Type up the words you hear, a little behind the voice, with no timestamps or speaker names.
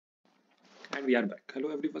And we are back.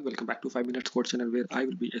 Hello everyone, welcome back to 5 Minutes Code channel where I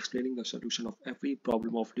will be explaining the solution of every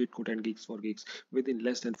problem of LeetCode and Geeks for Geeks within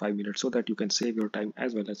less than 5 minutes so that you can save your time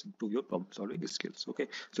as well as improve your problem solving skills. Okay,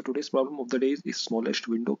 so today's problem of the day is smallest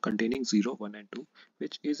window containing 0, 1 and 2,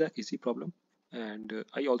 which is an easy problem. And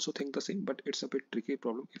I also think the same, but it's a bit tricky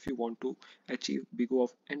problem if you want to achieve big O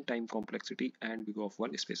of n time complexity and big O of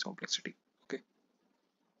 1 space complexity. Okay.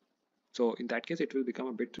 So in that case, it will become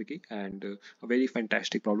a bit tricky and a very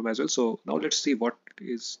fantastic problem as well. So now let's see what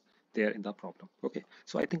is there in the problem. Okay,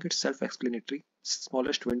 so I think it's self-explanatory.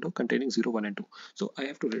 Smallest window containing 0, 1 and 2. So I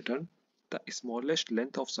have to return the smallest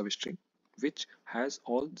length of substring which has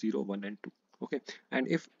all 0, 1 and 2. Okay, and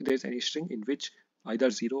if there's any string in which either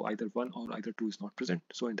 0, either 1 or either 2 is not present,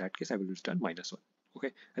 so in that case I will return -1.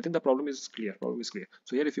 Okay, I think the problem is clear.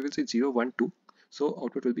 So here if you will say 0, 1, 2, so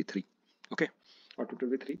output will be 3. Okay, output will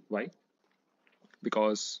be 3. Why?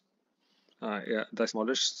 Because yeah, the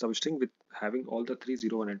smallest substring with having all the 3,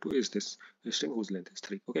 0, 1 and 2 is this string whose length is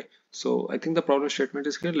 3. Okay, so I think the problem statement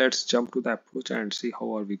is clear. Let's jump to the approach and see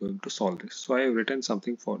how are we going to solve this. So I have written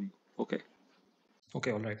something for you.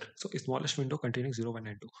 Okay, all right. So smallest window containing 0, 1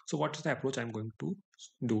 and 2. So what is the approach I'm going to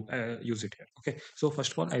do? Use it here. Okay, so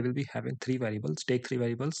first of all, I will be having three variables. Take three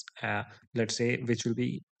variables, let's say, which will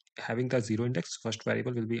be having the 0 index. First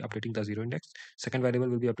variable will be updating the 0 index, second variable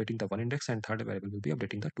will be updating the 1 index, and third variable will be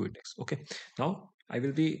updating the 2 index. Okay, now I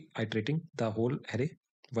will be iterating the whole array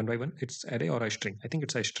one by one. It's array or a string. I think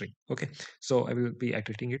it's a string. Okay, so I will be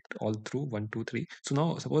iterating it all through 1, 2, 3. So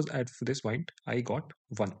now suppose at this point I got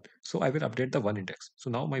 1, so I will update the 1 index. So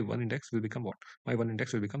now my 1 index will become what? My 1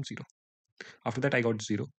 index will become 0. After that I got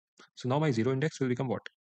 0, so now my 0 index will become what?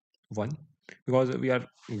 1, because we are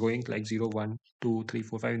going like 0, 1, 2, 3,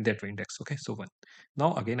 4, 5 in that way index. Okay, so 1.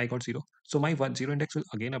 Now again I got 0, so my 0 index will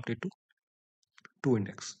again update to 2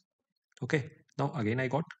 index. Okay, now again I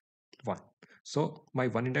got 1, so my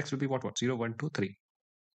 1 index will be what? 0, 1, 2, 3.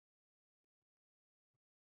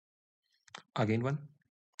 Again 1.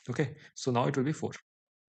 Okay, so now it will be 4.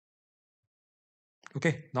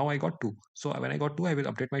 Okay, now I got 2, so when I got 2 I will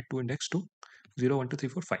update my 2 index to 0, 1, 2, 3,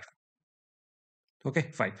 4, 5.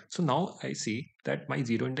 Okay, fine. So now I see that my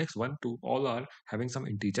 0 index, 1, 2, all are having some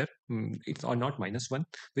integer. It's or not -1,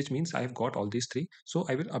 which means I have got all these three. So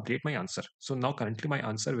I will update my answer. So now currently my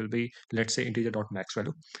answer will be, let's say, integer dot max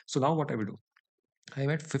value. So now what I will do? I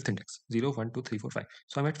am at fifth index, 0, 1, 2, 3, 4, 5.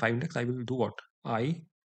 So I'm at 5 index. I will do what? I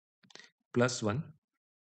plus 1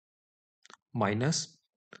 minus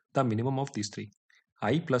the minimum of these three.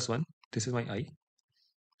 I plus 1, this is my I.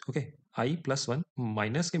 Okay, I plus 1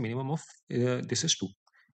 minus the minimum of this is 2.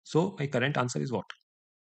 So my current answer is what?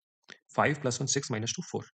 5 plus 1, 6 minus 2,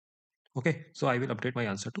 4. Okay, so I will update my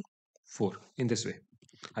answer to 4 in this way.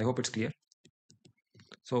 I hope it's clear.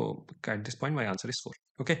 So at this point, my answer is 4.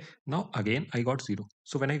 Okay, now again, I got 0.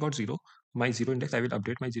 So when I got 0, my 0 index, I will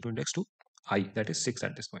update my 0 index to I, that is 6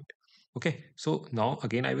 at this point. Okay, so now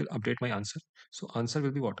again, I will update my answer. So answer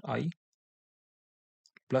will be what? I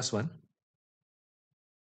plus 1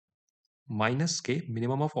 minus k,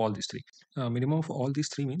 minimum of all these three. Minimum of all these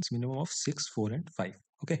three means minimum of 6, 4 and 5.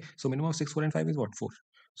 Okay, so minimum of 6, 4 and 5 is what? 4.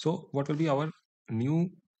 So what will be our new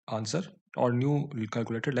answer or new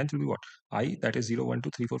calculated length will be what? I, that is 0, 1, 2,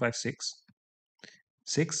 3, 4, 5, 6.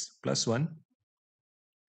 6 plus 1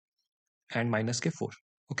 and minus k 4.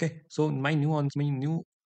 Okay, so my new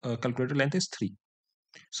calculated length is 3.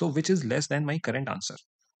 So which is less than my current answer.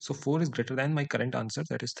 So 4 is greater than my current answer,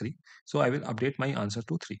 that is 3. So I will update my answer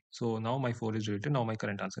to 3. So now my 4 is deleted. Now my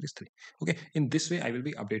current answer is 3. Okay, in this way I will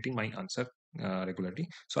be updating my answer regularly.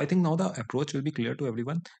 So I think now the approach will be clear to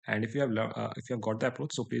everyone. And if you have got the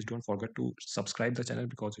approach, so please don't forget to subscribe the channel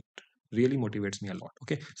because it really motivates me a lot.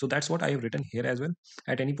 Okay, so that's what I have written here as well.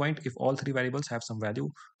 At any point, if all three variables have some value,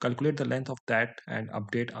 calculate the length of that and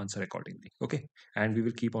update answer accordingly. Okay, and we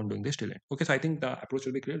will keep on doing this till end. Okay, so I think the approach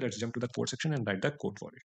will be clear. Let's jump to the code section and write the code for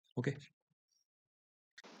it. Okay.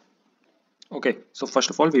 Okay, so first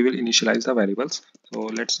of all, we will initialize the variables. So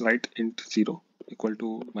let's write int 0 equal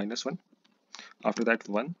to -1. After that,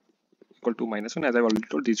 1 equal to -1. As I've already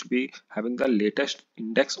told, this will be having the latest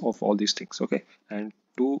index of all these things. Okay, and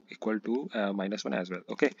 2 equal to -1 as well.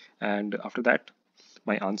 Okay, and after that,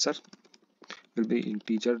 my answer will be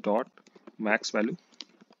integer dot max value.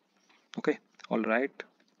 Okay, all right.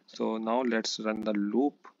 So now let's run the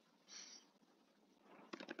loop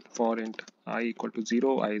for int I equal to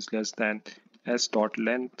 0, I is less than s dot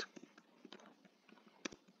length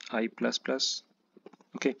I plus plus.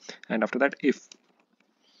 Okay, and after that, if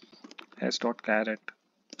s dot char at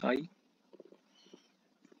I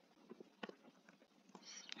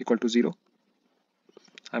equal to 0,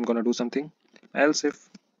 I'm gonna do something else. If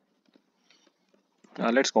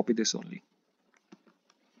Let's copy this only.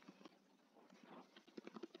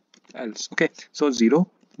 Else, okay, so 0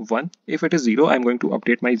 1, if it is 0 I'm going to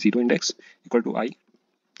update my 0 index equal to I.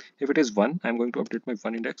 If it is 1 I'm going to update my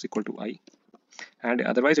 1 index equal to I, and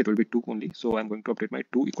otherwise it will be 2 only, so I'm going to update my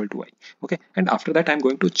 2 equal to I. Okay, and after that I'm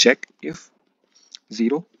going to check if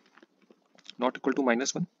 0 not equal to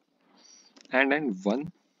 -1, and then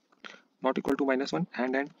 1 not equal to -1,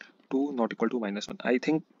 and then 2 not equal to -1. I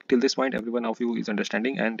think till this point every one of you is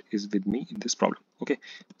understanding and is with me in this problem. Okay,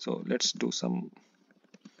 so let's do some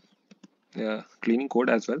cleaning code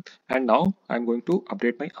as well, and now I'm going to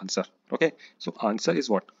update my answer. Okay, so answer is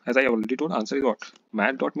what, as I already told, answer is what,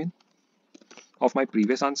 mat.min of my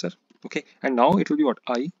previous answer. Okay, and now it will be what,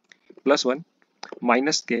 I plus 1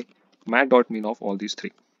 minus k mat.min of all these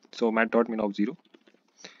three. So mat.min of 0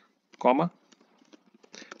 comma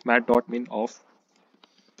mat.min of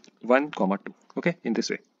 1 comma 2. Okay, in this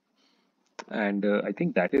way, and I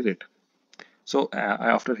think that is it. So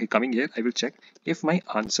after coming here I will check if my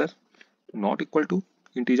answer not equal to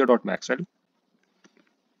integer dot max value.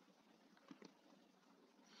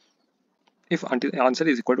 If answer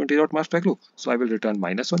is equal to integer dot max value, so I will return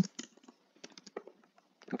 -1.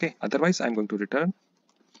 Okay, otherwise I'm going to return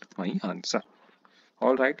my answer.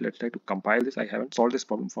 All right, let's try to compile this. I haven't solved this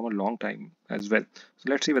problem from a long time as well, so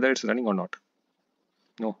let's see whether it's running or not.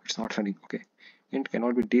 No, it's not running. Okay, int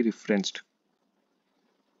cannot be dereferenced.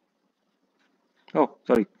 Oh,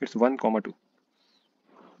 sorry, it's 1 comma 2.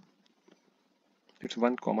 It's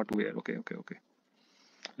 1 comma 2 here. Okay.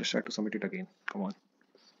 Let's try to submit it again. Come on.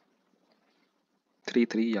 3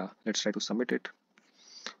 3. Yeah, let's try to submit it.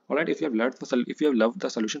 Alright, if you have loved the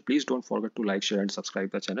solution, please don't forget to like, share, and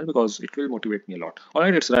subscribe the channel because it will motivate me a lot.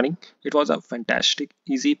 Alright, it's running. It was a fantastic,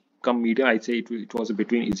 easy come medium. I'd say it was a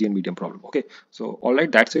between easy and medium problem. Okay, so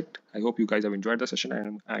alright, that's it. I hope you guys have enjoyed the session,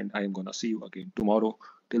 and I am gonna see you again tomorrow.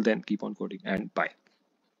 Till then, keep on coding and bye.